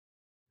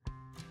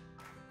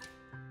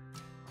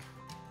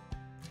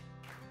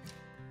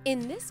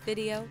In this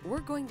video, we're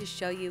going to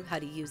show you how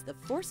to use the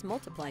Force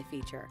Multiply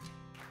feature.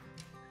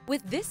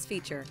 With this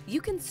feature,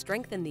 you can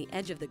strengthen the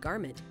edge of the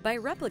garment by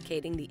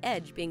replicating the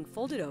edge being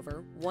folded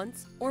over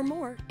once or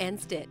more and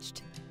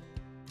stitched.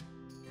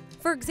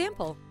 For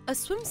example, a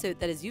swimsuit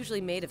that is usually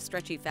made of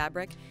stretchy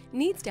fabric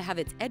needs to have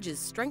its edges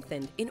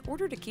strengthened in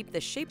order to keep the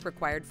shape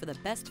required for the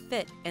best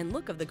fit and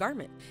look of the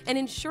garment, and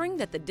ensuring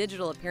that the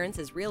digital appearance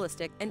is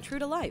realistic and true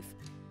to life.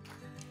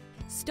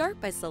 Start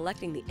by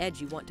selecting the edge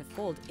you want to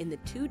fold in the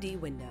 2D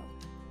window.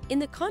 In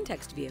the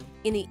Context view,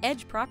 in the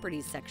Edge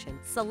Properties section,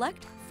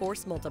 select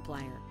Force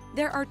Multiplier.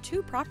 There are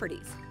two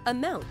properties: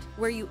 Amount,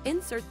 where you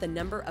insert the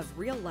number of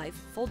real-life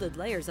folded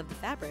layers of the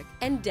fabric,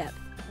 and Depth,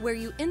 where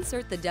you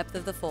insert the depth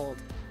of the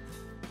fold.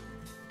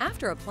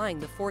 After applying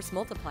the Force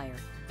Multiplier,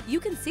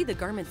 you can see the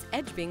garment's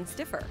edge being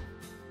stiffer.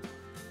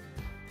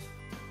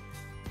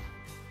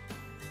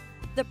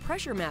 The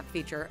Pressure Map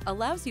feature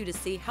allows you to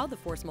see how the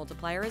Force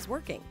Multiplier is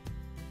working.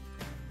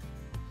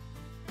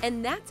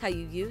 And that's how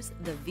you use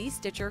the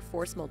VStitcher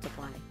Force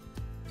Multiply.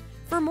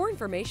 For more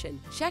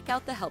information, check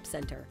out the Help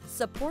Center,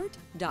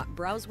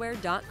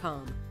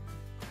 support.browseware.com.